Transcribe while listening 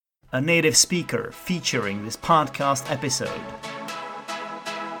a native speaker featuring this podcast episode.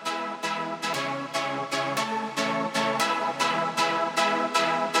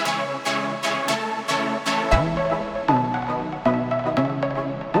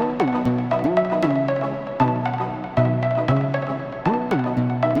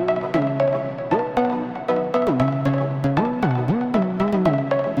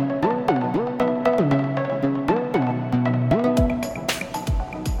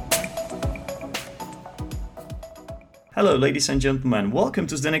 Hello, ladies and gentlemen. Welcome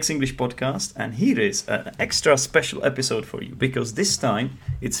to the RnR English Podcast. And here is an extra special episode for you because this time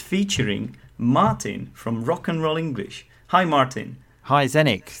it's featuring Martin from RnR English. Hi, Martin. Hi,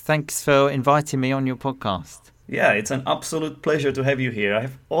 Zdeněk. Thanks for inviting me on your podcast. Yeah, it's an absolute pleasure to have you here. I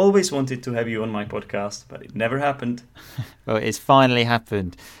have always wanted to have you on my podcast, but it never happened. Well, it's finally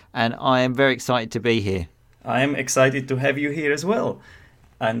happened, and I am very excited to be here. I am excited to have you here as well.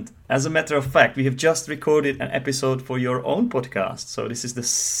 And as a matter of fact, we have just recorded an episode for your own podcast. So this is the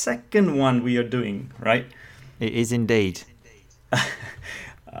second one we are doing, right? It is indeed.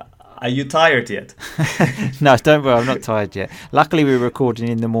 Are you tired yet? No, don't worry, I'm not tired yet. Luckily, we were recording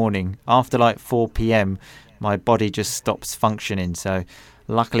in the morning. After like 4 p.m, my body just stops functioning. So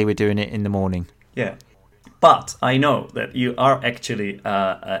luckily, we're doing it in the morning. Yeah. But I know that you are actually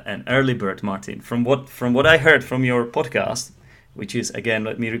an early bird, Martin. From what I heard from your podcast, which is, again,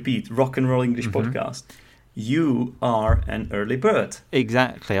 let me repeat, RnR English Podcast, you are an early bird.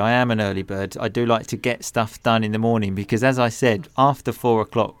 Exactly, I am an early bird. I do like to get stuff done in the morning because, as I said, after 4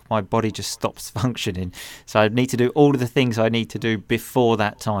 o'clock, my body just stops functioning. So I need to do all of the things I need to do before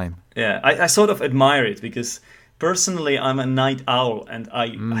that time. Yeah, I sort of admire it because personally I'm a night owl and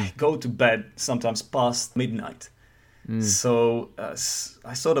I go to bed sometimes past midnight. So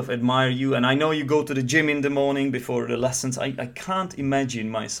I sort of admire you, and I know you go to the gym in the morning before the lessons. I can't imagine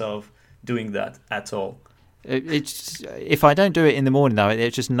myself doing that at all. If I don't do it in the morning, though,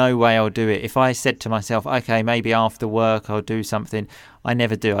 there's just no way I'll do it. If I said to myself, okay, maybe after work I'll do something, I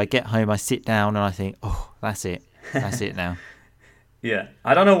never do. I get home, I sit down, and I think, oh, that's it now. Yeah,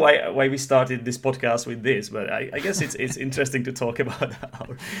 I don't know why we started this podcast with this, but I guess it's interesting to talk about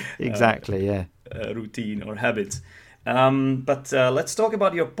our routine or habits. But let's talk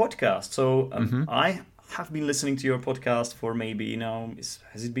about your podcast. So I have been listening to your podcast for maybe now,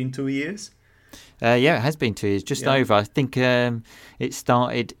 has it been 2 years? Yeah, it has been 2 years, just over. I think it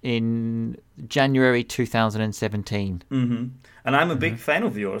started in January 2017. And I'm a big fan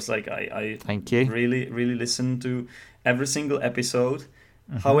of yours. Like I Thank you. Really listen to every single episode.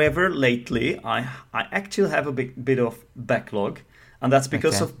 However, lately I actually have a bit of backlog, and that's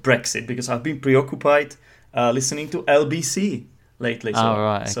because of Brexit, because I've been preoccupied listening to LBC lately. So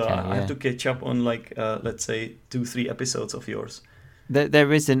I have to catch up on let's say 2-3 episodes of yours.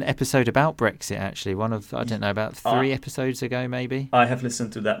 There is an episode about Brexit, actually. One of, I don't know, about 3 episodes ago, maybe. I have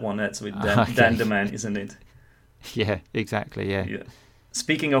listened to that one. That's with Dan the Man, isn't it? Yeah, exactly. Yeah.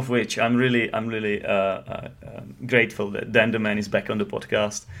 Speaking of which, I'm really grateful that Dan the Man is back on the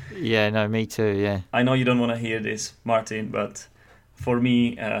podcast. Yeah, no, me too. Yeah. I know you don't want to hear this, Martin, but for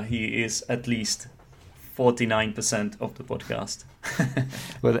me, he is at least 49% of the podcast.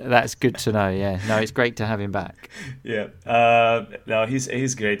 Well, that's good to know. Yeah, no, it's great to have him back. Yeah, no,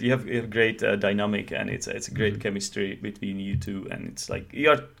 he's great. You have great dynamic, and it's a great chemistry between you two, and it's like you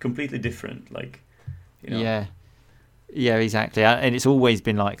are completely different. Like, you know. Yeah, exactly, and it's always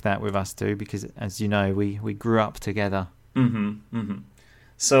been like that with us too, because as you know, we grew up together.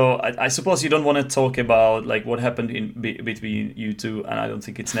 So I suppose you don't want to talk about like what happened between you two, and I don't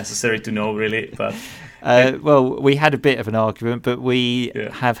think it's necessary to know really. But well, we had a bit of an argument, but we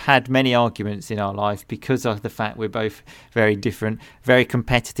have had many arguments in our life because of the fact we're both very different, very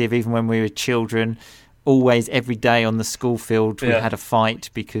competitive. Even when we were children, always every day on the school field we had a fight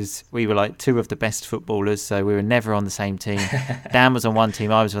because we were like 2 of the best footballers, so we were never on the same team. Dan was on one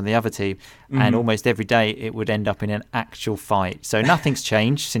team, I was on the other team, and almost every day it would end up in an actual fight. So nothing's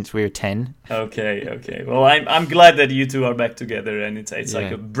changed since we were 10. Okay. Well, I'm glad that you two are back together, and it's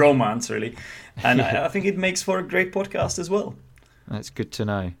like a bromance really, and I think it makes for a great podcast as well. That's good to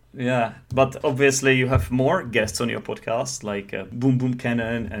know. Yeah, but obviously you have more guests on your podcast, like Boom Boom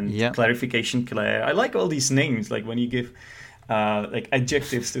Cannon and Clarification Claire. I like all these names, like when you give like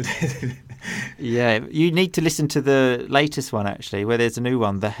adjectives to them. Yeah, you need to listen to the latest one, actually, where there's a new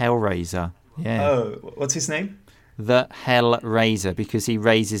one, the Hellraiser. Yeah. Oh, what's his name? The Hellraiser, because he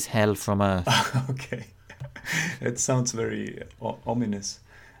raises hell from Earth. Okay. It sounds very ominous.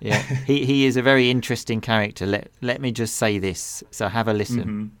 Yeah, he is a very interesting character. Let me just say this. So have a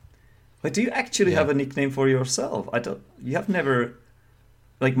listen. But do you actually have a nickname for yourself? You have never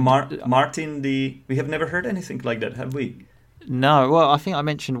Like Martin, we have never heard anything like that, have we? No, well, I think I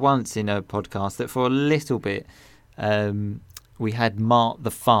mentioned once in a podcast that for a little bit we had Mart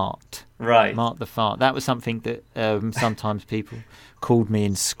the Fart. Right. Mart the Fart. That was something that sometimes people called me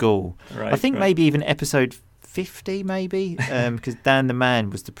in school. Right, I think maybe even episode 50 maybe, because Dan the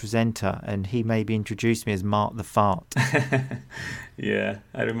Man was the presenter and he maybe introduced me as Mart the Fart. Yeah,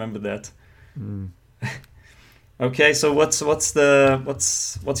 I remember that. Okay, so what's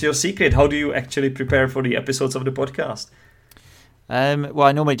your secret? How do you actually prepare for the episodes of the podcast? Well,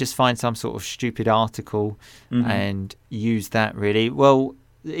 I normally just find some sort of stupid article and use that really. Well,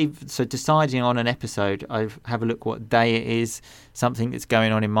 so deciding on an episode, I have a look what day it is, something that's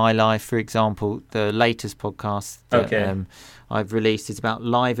going on in my life. For example, the latest podcast that I've released is about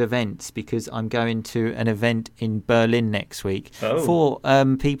live events because I'm going to an event in Berlin next week for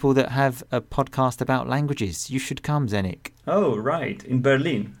people that have a podcast about languages. You should come, Zenik. Oh, right. In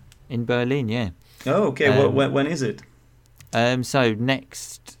Berlin? In Berlin, yeah. Oh, okay. When is it? So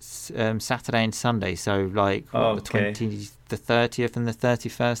next Saturday and Sunday. So like the 30th and the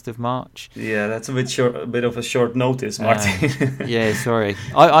 31st of March. Yeah, that's a bit of a short notice, Martin. Yeah, sorry.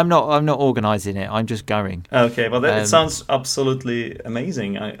 I'm not organising it. I'm just going. Okay, well, it sounds absolutely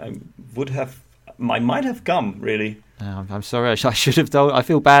amazing. I might have come, really. I'm sorry. I should have told. I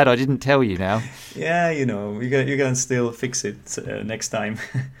feel bad. I didn't tell you now. Yeah, you can still fix it next time.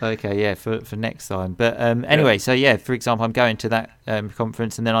 Okay, yeah, for next time. But anyway, so yeah, for example, I'm going to that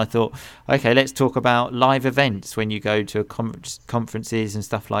conference, and then I thought, okay, let's talk about live events when you go to conferences and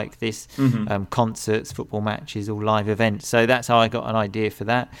stuff like this, concerts, football matches, all live events. So that's how I got an idea for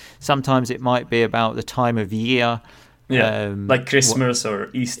that. Sometimes it might be about the time of year. Yeah, like Christmas or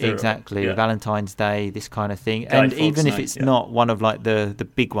Easter. Exactly, Valentine's Day, this kind of thing. And even if it's not one of like the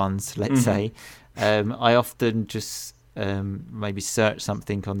big ones, let's say, I often just maybe search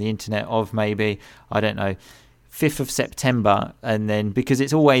something on the internet of maybe, I don't know, 5th of September, and then because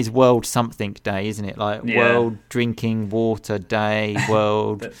it's always World Something Day, isn't it? Like World Drinking Water Day,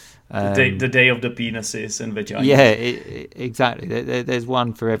 World... the day of the penises and vaginas. Yeah, exactly. There's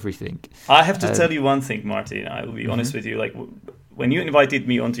one for everything. I have to tell you one thing, Martin. I will be honest with you. Like when you invited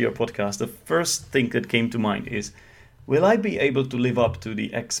me onto your podcast, the first thing that came to mind is, will I be able to live up to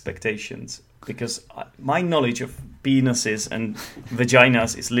the expectations? Because my knowledge of penises and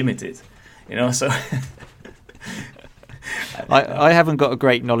vaginas is limited. So... I haven't got a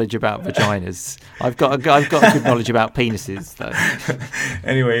great knowledge about vaginas. I've got a good knowledge about penises, though.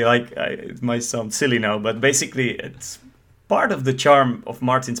 Anyway, it might sound silly now, but basically it's part of the charm of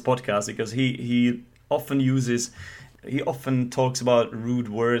Martin's podcast because he often talks about rude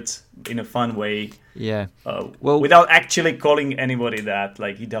words in a fun way. Yeah. Without actually calling anybody that.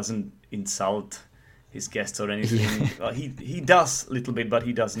 Like he doesn't insult his guests or anything. Yeah. He does a little bit, but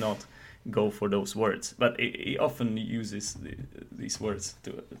he does not go for those words, but he often uses these words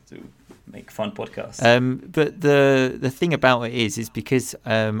to make fun podcasts. But the thing about it is because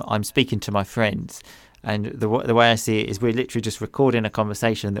I'm speaking to my friends, and the way I see it is we're literally just recording a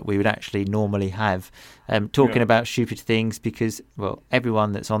conversation that we would actually normally have, talking about stupid things. Because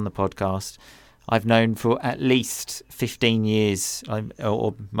everyone that's on the podcast I've known for at least 15 years,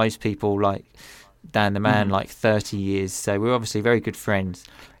 or most people like Dan the Man like 30 years. So we're obviously very good friends.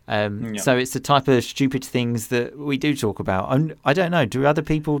 So it's the type of stupid things that we do talk about. I don't know. Do other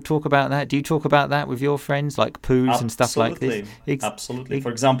people talk about that? Do you talk about that with your friends, like poos and stuff like this? Absolutely.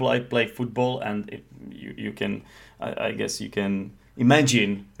 For example, I play football, and you can, I guess, you can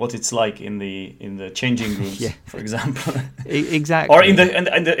imagine what it's like in the changing rooms, for example. Exactly. Or in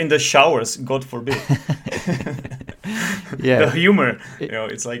the showers, God forbid. The humor,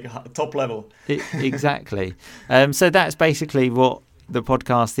 it's like top level. Exactly. So that's basically what the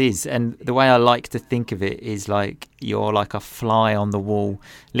podcast is, and the way I like to think of it is like you're like a fly on the wall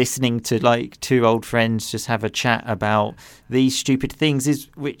listening to like two old friends just have a chat about these stupid things,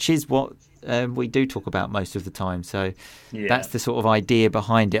 which is what we do talk about most of the time. So that's the sort of idea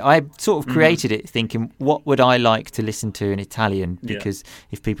behind it. I sort of created it thinking, what would I like to listen to in Italian? Because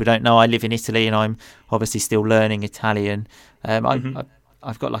if people don't know, I live in Italy and I'm obviously still learning Italian.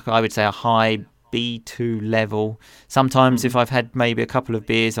 I've got like, I would say, a high B2 level. Sometimes if I've had maybe a couple of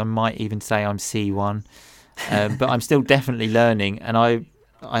beers, I might even say I'm C1. But I'm still definitely learning, and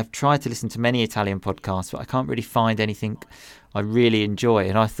I've tried to listen to many Italian podcasts, but I can't really find anything I really enjoy.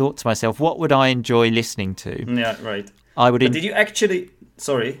 And I thought to myself, what would I enjoy listening to? Yeah, right. Did you actually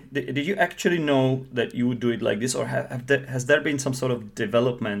know that you would do it like this, or has there been some sort of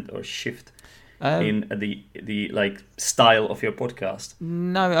development or shift in the like style of your podcast?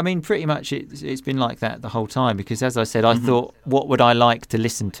 No, I mean pretty much it's been like that the whole time, because as I said, I thought what would I like to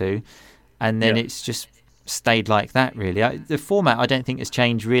listen to, and then it's just stayed like that really. The format I don't think has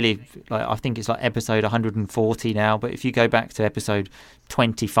changed really. Like I think it's like episode 140 now, but if you go back to episode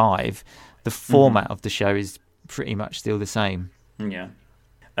 25, the format of the show is pretty much still the same. Yeah.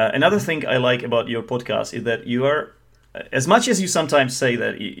 Another thing I like about your podcast is that you are, as much as you sometimes say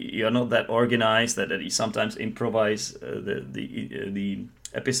that you are not that organized, that you sometimes improvise the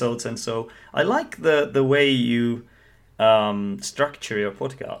episodes and so, I like the way you structure your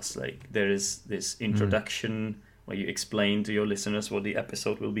podcast. Like there is this introduction where you explain to your listeners what the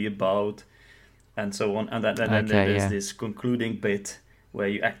episode will be about and so on, and then there's this concluding bit where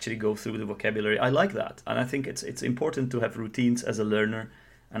you actually go through the vocabulary. I like that, and I think it's important to have routines as a learner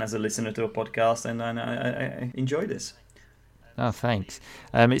and as a listener to a podcast, and I enjoy this. Oh, thanks.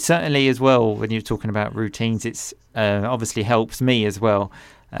 It certainly as well, when you're talking about routines, it's obviously helps me as well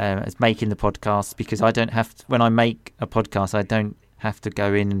as making the podcast, because I don't have to, when I make a podcast, I don't have to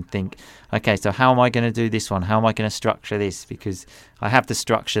go in and think, okay, so how am I going to do this one? How am I going to structure this? Because I have the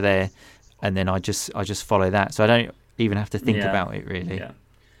structure there, and then I just follow that. So I don't even have to think about it really. Yeah.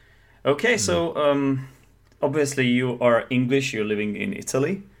 Okay, so obviously you are English, you're living in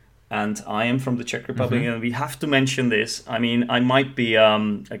Italy, and I am from the Czech Republic, and we have to mention this. I mean, I might be a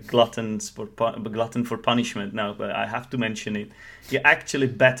glutton for punishment now, but I have to mention it. You actually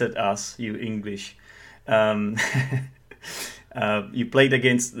battered us, you English. You played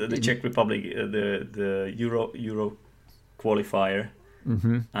against the Czech Republic, the Euro qualifier,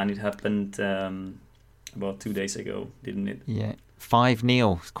 and it happened about 2 days ago, didn't it? Yeah.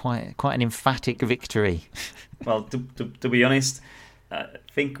 5-0, quite an emphatic victory. Well, to be honest, I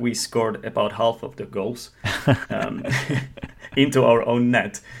think we scored about half of the goals into our own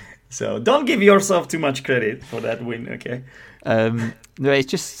net. So don't give yourself too much credit for that win, okay? No, it's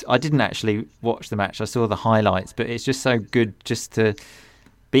just I didn't actually watch the match. I saw the highlights, but it's just so good just to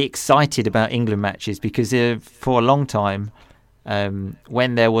be excited about England matches, because for a long time,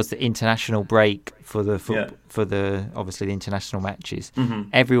 when there was the international break for the obviously the international matches,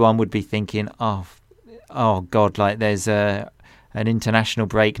 everyone would be thinking, oh God, like there's an international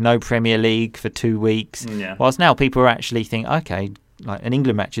break, no Premier League for 2 weeks. Whilst now people are actually thinking, okay, like an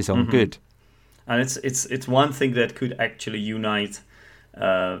England match is on, good. And it's one thing that could actually unite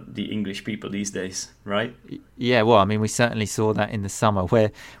the English people these days, right? Yeah, well, I mean, we certainly saw that in the summer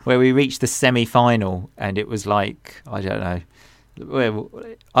where we reached the semi-final, and it was like, I don't know,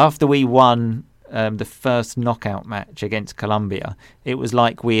 after we won the first knockout match against Colombia, it was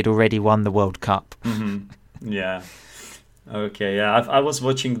like we had already won the World Cup. Yeah. Okay, yeah, I was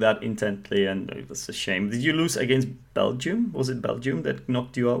watching that intently, and it was a shame. Did you lose against Belgium? Was it Belgium that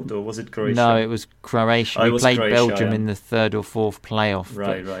knocked you out, or was it Croatia? No, it was Croatia. We played Croatia, Belgium in the third or fourth playoff.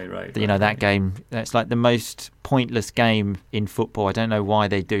 Right. You know, that game, that's like the most pointless game in football. I don't know why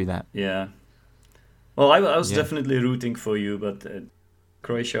they do that. Yeah. Well, I was definitely rooting for you, but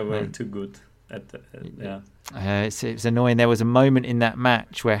Croatia were too good. It's annoying. There was a moment in that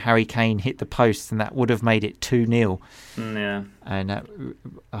match where Harry Kane hit the post, and that would have made it 2-0. Yeah. And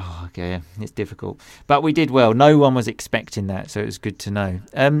it's difficult. But we did well. No one was expecting that, so it was good to know.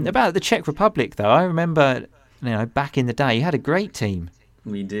 About the Czech Republic, though, I remember, back in the day, you had a great team.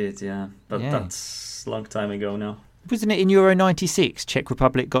 We did, yeah. But that's a long time ago now. Wasn't it in Euro 96 Czech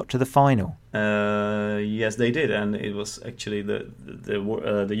Republic got to the final? Yes, they did, and it was actually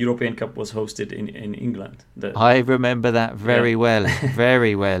the European Cup was hosted in England. I remember that very well,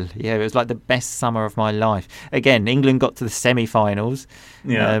 very well. Yeah, it was like the best summer of my life. Again, England got to the semi-finals.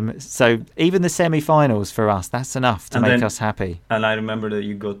 Yeah. So even the semi-finals for us, that's enough to make us happy. And I remember that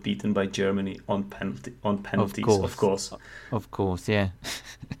you got beaten by Germany on penalties. Of course, yeah.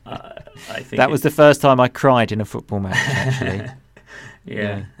 I think that was the first time I cried in a football match, actually.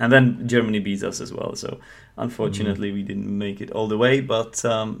 Yeah, and then Germany beat us as well. So unfortunately, we didn't make it all the way. But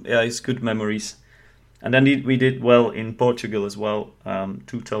it's good memories. And then we did well in Portugal as well.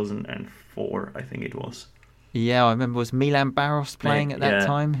 2004, I think it was. Yeah, I remember. Was Milan Barros playing at that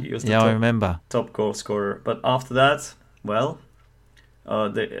time? He was the I remember. Top goal scorer. But after that, well,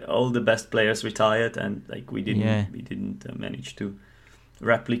 all the best players retired, and we didn't manage to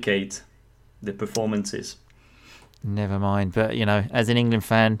replicate the performances. Never mind. But, as an England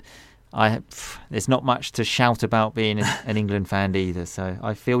fan, there's not much to shout about being an England fan either. So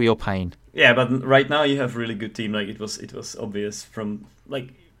I feel your pain. Yeah, but right now you have a really good team. It was obvious from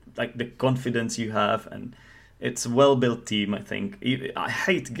like the confidence you have, and it's a well-built team, I think. I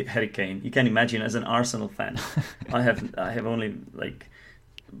hate Harry Kane. You can imagine as an Arsenal fan. I have only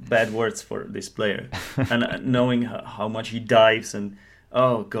bad words for this player, and knowing how much he dives, and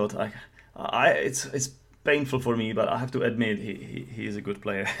oh god, it's painful for me, but I have to admit he is a good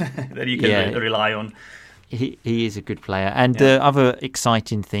player that you can rely on. He is a good player, and the other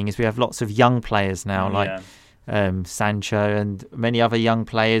exciting thing is we have lots of young players now, like Sancho and many other young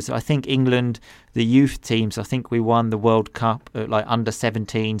players. I think England, the youth teams, I think we won the World Cup at like under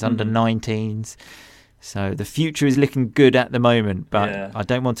 17s, under 19s. So the future is looking good at the moment, but I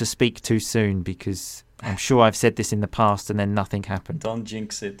don't want to speak too soon because I'm sure I've said this in the past and then nothing happened. Don't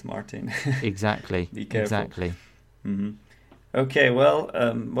jinx it, Martin. Exactly. Be careful. Exactly. Mm-hmm. Okay, well,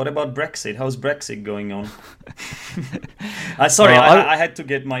 what about Brexit? How's Brexit going on? I had to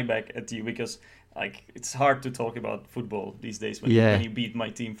get my back at you because it's hard to talk about football these days when you beat my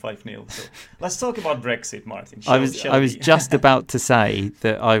team 5-0. So let's talk about Brexit, Martin. I was just about to say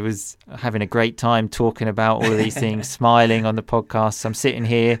that I was having a great time talking about all of these things, smiling on the podcast. I'm sitting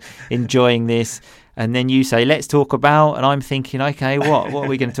here enjoying this. And then you say, let's talk about, and I'm thinking, okay, what are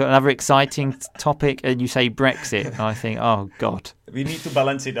we going to talk? Another exciting topic, and you say Brexit. And I think, oh, God. We need to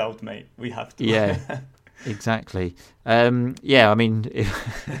balance it out, mate. We have to. Yeah, exactly. I mean,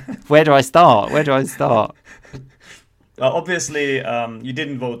 where do I start? Obviously, you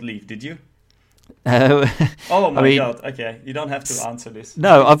didn't vote leave, did you? Oh my God! Okay, you don't have to answer this.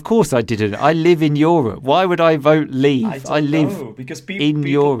 No, of course I didn't. I live in Europe. Why would I vote leave? I live in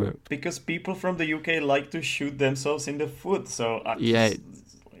Europe. Because people from the UK like to shoot themselves in the foot. So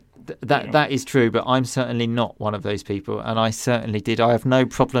that is true. But I'm certainly not one of those people, and I certainly did. I have no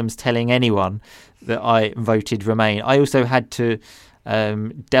problems telling anyone that I voted Remain. I also had to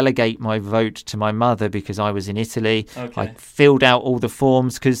delegate my vote to my mother because I was in Italy. I filled out all the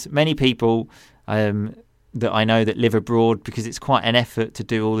forms because many people that I know that live abroad, because it's quite an effort to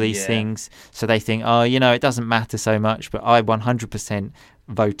do all these things. So they think, it doesn't matter so much. But I 100%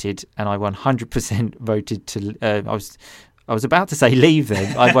 voted, and I 100% voted to. I was about to say leave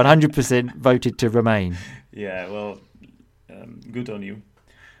then. I 100% voted to Remain. Yeah, well, good on you.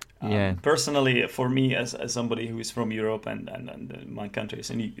 Yeah. Personally, for me, as somebody who is from Europe and my country is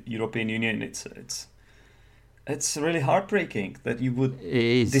in the European Union, it's really heartbreaking that you would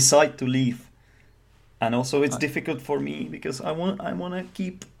decide to leave. And also, it's difficult for me because I want to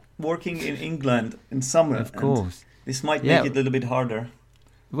keep working in England in summer. Of course, this might make it a little bit harder.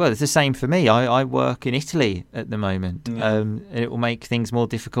 Well, it's the same for me. I work in Italy at the moment. It will make things more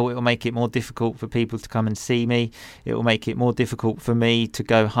difficult. It will make it more difficult for people to come and see me. It will make it more difficult for me to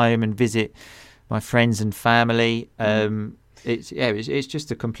go home and visit my friends and family. It's just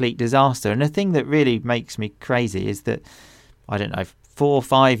a complete disaster. And the thing that really makes me crazy is that, I don't know, 4 or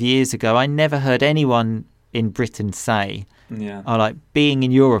 5 years ago, I never heard anyone in Britain say, being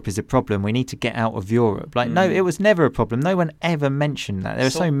in Europe is a problem. We need to get out of Europe. No, it was never a problem. No one ever mentioned that. There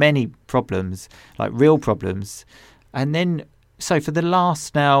are so many problems, real problems. And then, so for the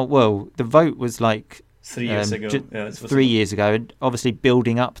last the vote was 3 years ago. 3 years ago, and obviously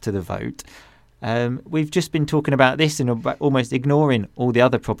building up to the vote. We've just been talking about this and almost ignoring all the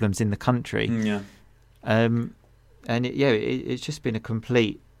other problems in the country. And it's just been a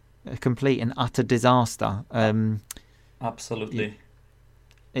complete and utter disaster. Absolutely.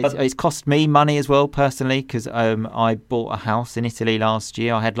 It's cost me money as well, personally, because I bought a house in Italy last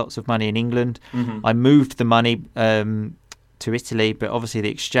year. I had lots of money in England. I moved the money to Italy, but obviously the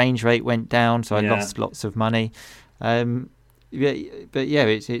exchange rate went down, so I lost lots of money.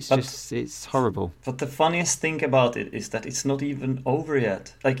 It's horrible. But the funniest thing about it is that it's not even over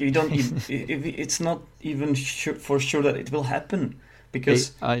yet. You don't even, it's not even for sure that it will happen.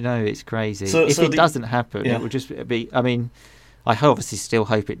 Because I know, it's crazy. If it doesn't happen, it will just be. I mean, I obviously still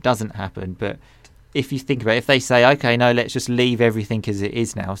hope it doesn't happen. But if you think about it, if they say, okay, no, let's just leave everything as it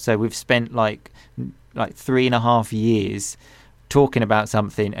is now. So we've spent like 3.5 years talking about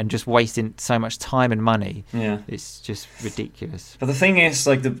something and just wasting so much time and money. It's just ridiculous. But the thing is,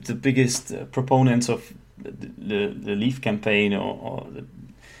 the biggest proponents of the Leave campaign or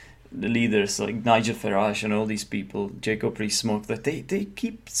the leaders like Nigel Farage and all these people, Jacob Rees-Mogg, that they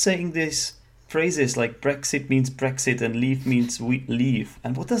keep saying these phrases like Brexit means Brexit and Leave means we leave.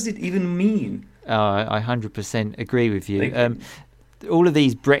 And what does it even mean? I 100% agree with you. All of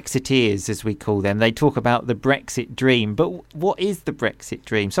these Brexiteers, as we call them, they talk about the Brexit dream. But what is the Brexit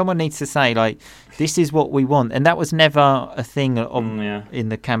dream? Someone needs to say, this is what we want. And that was never a thing in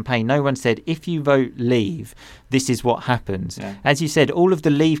the campaign. No one said, if you vote Leave, this is what happens. As you said, all of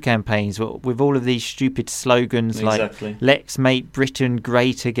the Leave campaigns with all of these stupid slogans like, let's make Britain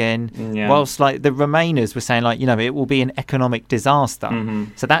great again, whilst the Remainers were saying, it will be an economic disaster.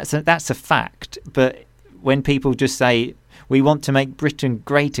 So that's a fact. But when people just say, we want to make Britain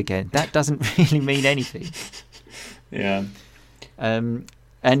great again. That doesn't really mean anything. Yeah.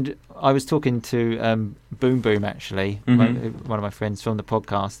 And I was talking to Boom Boom, actually, one of my friends from the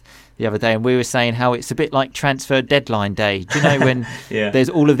podcast, the other day, and we were saying how it's a bit like transfer deadline day. Do you know when there's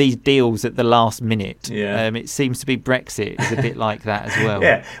all of these deals at the last minute? Yeah. It seems to be Brexit is a bit like that as well.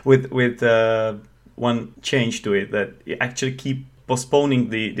 Yeah, with one change to it, that you actually keep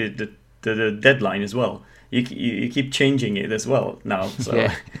postponing the deadline as well. You keep changing it as well now. So.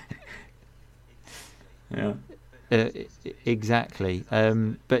 Yeah. Yeah. Exactly,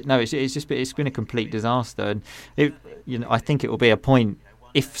 but no, it's been a complete disaster, and I think it will be a point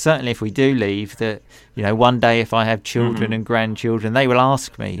certainly if we do leave, that one day if I have children and grandchildren, they will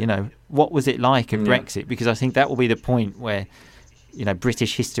ask me, what was it like at Brexit, because I think that will be the point where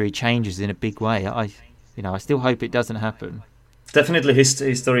British history changes in a big way. I still hope it doesn't happen. Definitely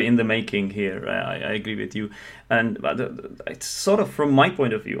history in the making here. I agree with you, and it's sort of from my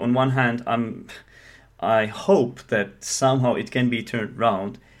point of view. On one hand, I hope that somehow it can be turned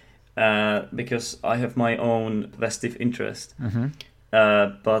around, because I have my own vested interest.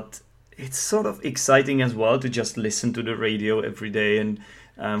 But it's sort of exciting as well to just listen to the radio every day and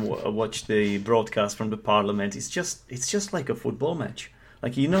watch the broadcast from the parliament. It's just like a football match.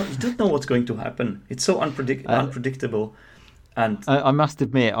 Like you don't know what's going to happen. It's so unpredictable. And I must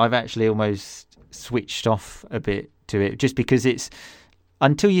admit, I've actually almost switched off a bit to it, just because it's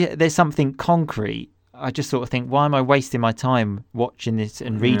until there's something concrete. I just sort of think, why am I wasting my time watching this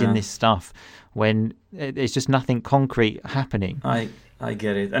and reading this stuff when there's just nothing concrete happening? I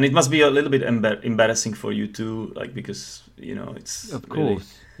get it, and it must be a little bit embarrassing for you too, like because it's of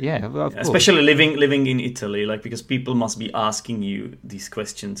course, really, of course. Especially living in Italy, like because people must be asking you these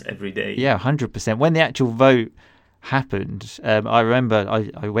questions every day. Yeah, 100%. When the actual vote happened, I remember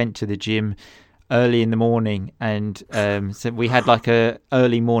I went to the gym early in the morning, and so we had like a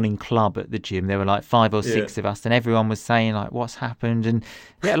early morning club at the gym. There were like 5 or 6 of us, and everyone was saying like, what's happened? And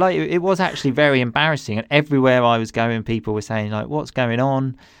like it was actually very embarrassing, and everywhere I was going, people were saying like, what's going on?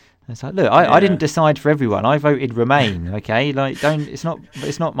 And it's like, look, I didn't decide for everyone. I voted Remain. Okay, like it's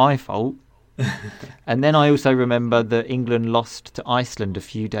not my fault. And then I also remember that England lost to Iceland a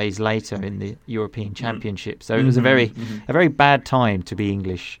few days later in the European Championship. So it was a very bad time to be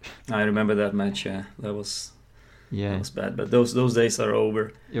English. I remember that match. That was bad. But those days are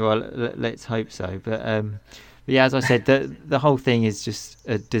over. Well, let's hope so. But as I said, the whole thing is just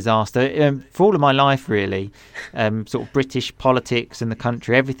a disaster. For all of my life, really, sort of British politics and the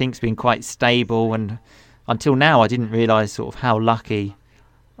country, everything's been quite stable. And until now, I didn't realise sort of how lucky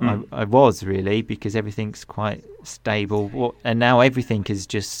I was, really, because everything's quite stable, and now everything is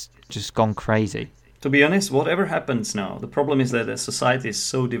just gone crazy. To be honest, whatever happens now, the problem is that the society is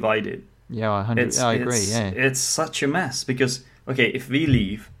so divided. Yeah, I agree. It's such a mess because if we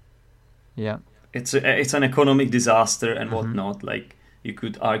leave, it's an economic disaster and whatnot. Like you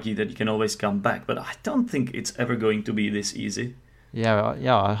could argue that you can always come back, but I don't think it's ever going to be this easy. Yeah,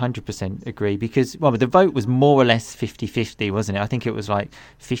 I 100% agree, because the vote was more or less 50-50, wasn't it? I think it was like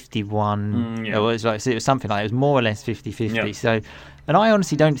 51. It was something like it was more or less 50-50. Yeah. So, and I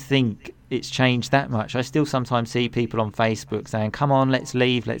honestly don't think it's changed that much. I still sometimes see people on Facebook saying, "Come on, let's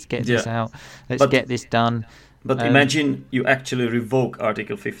leave, let's get this out, let's get this done." But imagine you actually revoke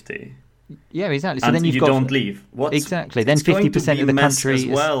Article 50. Yeah, exactly. So and then you don't leave. Exactly. Then 50% of the country as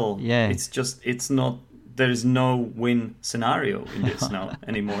well. It's not. There is no win scenario in this now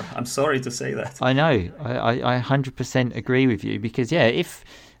anymore. I'm sorry to say that. I know. I 100% agree with you, because if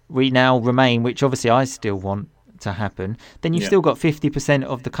we now remain, which obviously I still want to happen, then you've still got 50%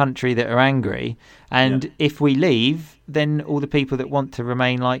 of the country that are angry, and if we leave, then all the people that want to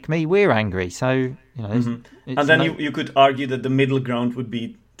remain like me, we're angry. So and then you could argue that the middle ground would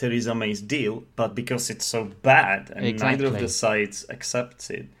be Theresa May's deal, but because it's so bad and neither of the sides accepts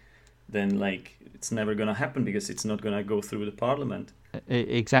it, then it's never going to happen because it's not going to go through the parliament.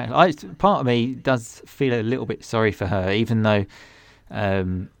 Exactly. Part of me does feel a little bit sorry for her, even though,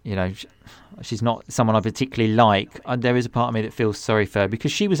 she's not someone I particularly like. There is a part of me that feels sorry for her,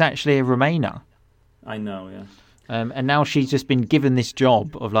 because she was actually a Remainer. I know, yeah. And now she's just been given this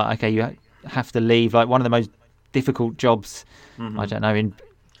job of you have to leave, one of the most difficult jobs, I don't know, in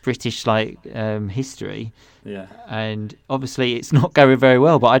British history. Yeah. And obviously it's not going very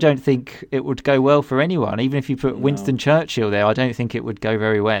well, but I don't think it would go well for anyone. Even if you put Winston Churchill there, I don't think it would go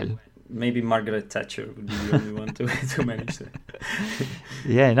very well. Maybe Margaret Thatcher would be the only one to manage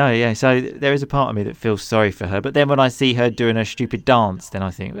that. So there is a part of me that feels sorry for her, but then when I see her doing her stupid dance, then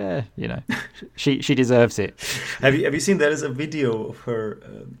I think, she deserves it. Have you seen there is a video of her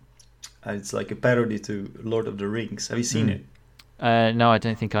It's like a parody to Lord of the Rings. Have you seen it? No, I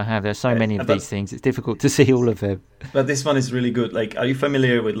don't think I have. There's so many of these things. It's difficult to see all of them. But this one is really good. Like, are you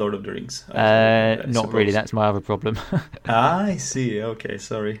familiar with Lord of the Rings? Not really. That's my other problem. I see. Okay,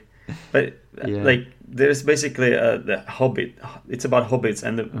 sorry. But like, there's basically the Hobbit. It's about hobbits,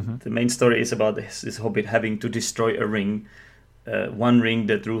 and the main story is about this hobbit having to destroy a ring, one ring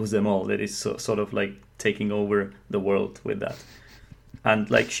that rules them all. That is sort of like taking over the world with that. And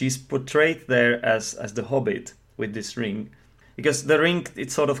like, she's portrayed there as the hobbit with this ring. Because the ring, it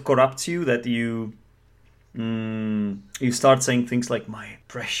sort of corrupts you, that you start saying things like "my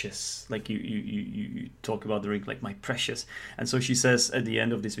precious," like you talk about the ring like "my precious," and so she says at the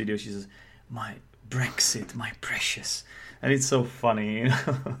end of this video, she says "my Brexit, my precious," and it's so funny, you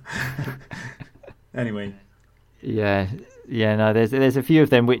know? Anyway. Yeah, no, there's a few of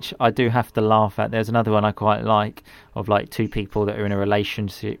them which I do have to laugh at. There's another one I quite like, of like two people that are in a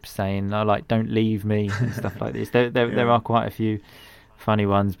relationship saying, "Oh, like, don't leave me," and stuff like this. There are quite a few funny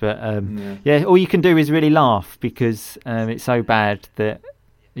ones, but all you can do is really laugh, because it's so bad that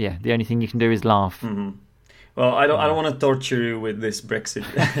the only thing you can do is laugh. Mm-hmm. Well, I don't want to torture you with this Brexit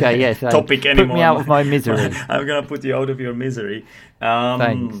topic Put anymore. me out of my misery. I'm gonna put you out of your misery.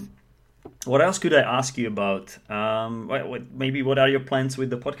 Thanks. What else could I ask you about? What are your plans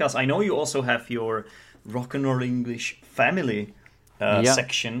with the podcast? I know you also have your RnR English family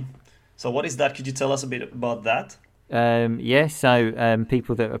section. So what is that? Could you tell us a bit about that? So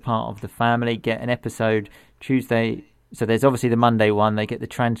people that are part of the family get an episode Tuesday. So there's obviously the Monday one. They get the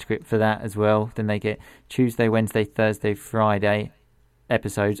transcript for that as well. Then they get Tuesday, Wednesday, Thursday, Friday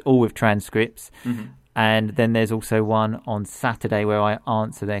episodes, all with transcripts. Mm-hmm. And then there's also one on Saturday where I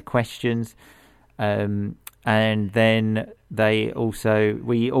answer their questions. And then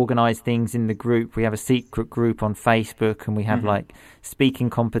we organise things in the group. We have a secret group on Facebook, and we have like speaking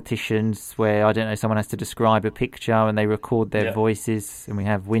competitions where, I don't know, someone has to describe a picture and they record their voices, and we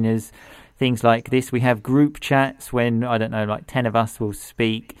have winners. Things like this. We have group chats when, I don't know, like 10 of us will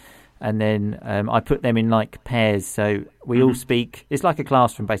speak. And then I put them in like pairs. So we all speak. It's like a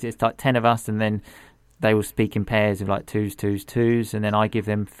classroom, basically. It's like 10 of us, and then they will speak in pairs of like twos, and then I give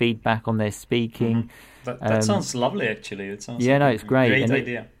them feedback on their speaking. That sounds lovely, actually. It sounds it's great. Great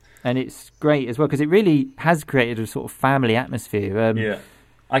idea. And it's great as well, because it really has created a sort of family atmosphere.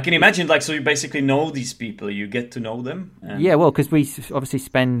 I can imagine, like, so you basically know these people, you get to know them. Because we obviously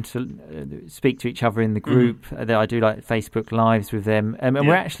speak to each other in the group. I do like Facebook Lives with them. And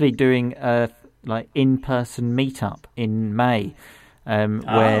we're actually doing a like in-person meetup in May,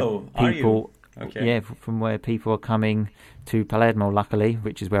 where people... Okay. Yeah, from where people are coming to Palermo, luckily,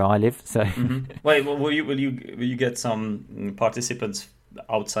 which is where I live. So, Wait, will you get some participants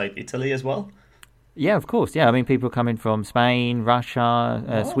outside Italy as well? Yeah, of course. Yeah, I mean, people coming from Spain,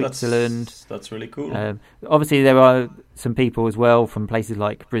 Russia, Switzerland. That's really cool. Obviously, there are some people as well from places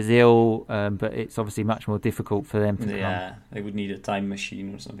like Brazil, but it's obviously much more difficult for them to come. Yeah, they would need a time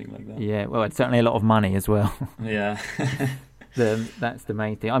machine or something like that. Yeah, well, it's certainly a lot of money as well. Yeah. That's the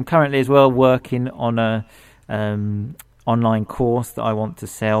main thing. I'm currently as well working on a online course that I want to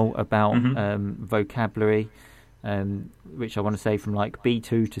sell about vocabulary, which I want to say from like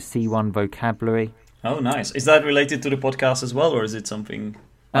B2 to C1 vocabulary. Oh, nice. Is that related to the podcast as well, or is it something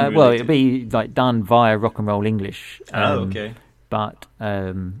unrelated? Well, it'll be like done via RnR English. Okay. But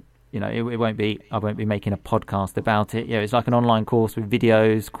it won't be. I won't be making a podcast about it. Yeah, it's like an online course with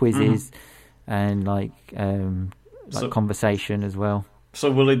videos, quizzes, and like conversation as well. So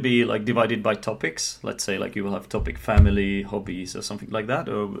will it be like divided by topics? Let's say like you will have topic family, hobbies, or something like that,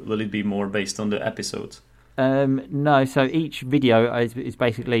 or will it be more based on the episodes? No. So each video is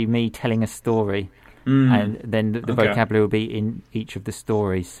basically me telling a story, and then the vocabulary will be in each of the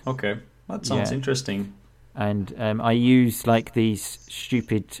stories. Okay, that sounds interesting. And I use like these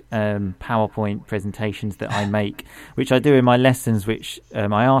stupid PowerPoint presentations that I make, which I do in my lessons, which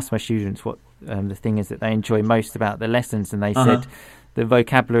I ask my students what the thing is that they enjoy most about the lessons, and they said the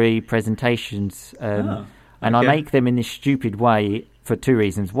vocabulary presentations, and I make them in this stupid way for two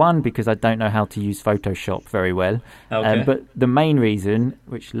reasons. One, because I don't know how to use Photoshop very well, but the main reason,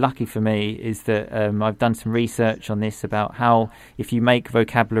 which lucky for me, is that I've done some research on this about how if you make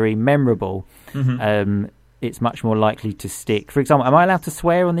vocabulary memorable, it's much more likely to stick. For example, am I allowed to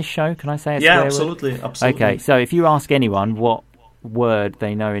swear on this show? Can I say a swear word? Absolutely. Okay, so if you ask anyone what word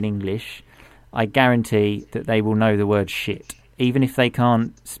they know in English, I guarantee that they will know the word shit, even if they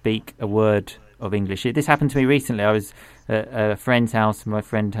can't speak a word of English. This happened to me recently. I was at a friend's house, and my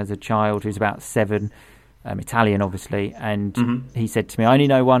friend has a child who's about 7, Italian, obviously, and he said to me, I only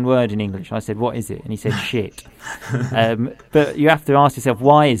know one word in English. I said, what is it? And he said, shit. But you have to ask yourself,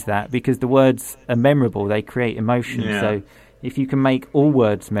 why is that? Because the words are memorable. They create emotion. Yeah. So if you can make all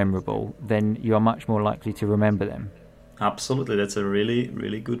words memorable, then you are much more likely to remember them. Absolutely. That's a really,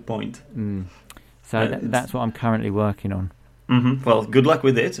 really good point. So that's what I'm currently working on. Well, good luck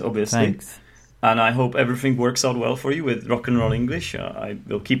with it, obviously. Thanks. And I hope everything works out well for you with RnR English. I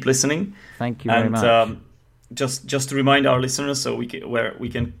will keep listening. Thank you very much. Just to remind our listeners, where we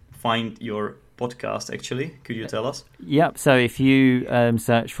can find your podcast, actually, could you tell us? Yep. So if you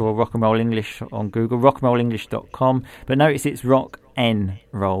search for RnR English on Google, rockandrollenglish.com, but notice it's rock N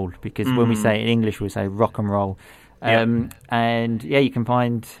roll, because when we say it in English, we say rock and roll. And you can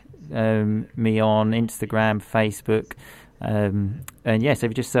find me on Instagram, Facebook. So if you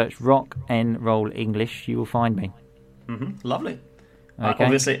just search RnR English, you will find me. Lovely. Okay.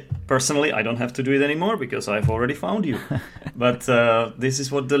 Obviously, personally, I don't have to do it anymore because I've already found you. But this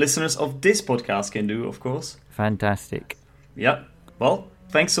is what the listeners of this podcast can do, of course. Fantastic. Yeah. Well,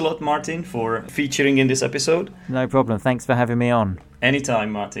 thanks a lot, Martin, for featuring in this episode. No problem. Thanks for having me on.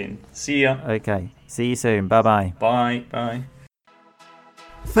 Anytime, Martin. See ya. Okay. See you soon. Bye-bye. Bye. Bye.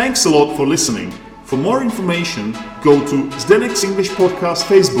 Thanks a lot for listening. For more information, go to Zdenek's English Podcast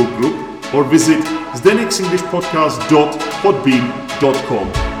Facebook group or visit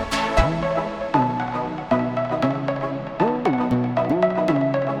zdenek'senglishpodcast.podbean.com.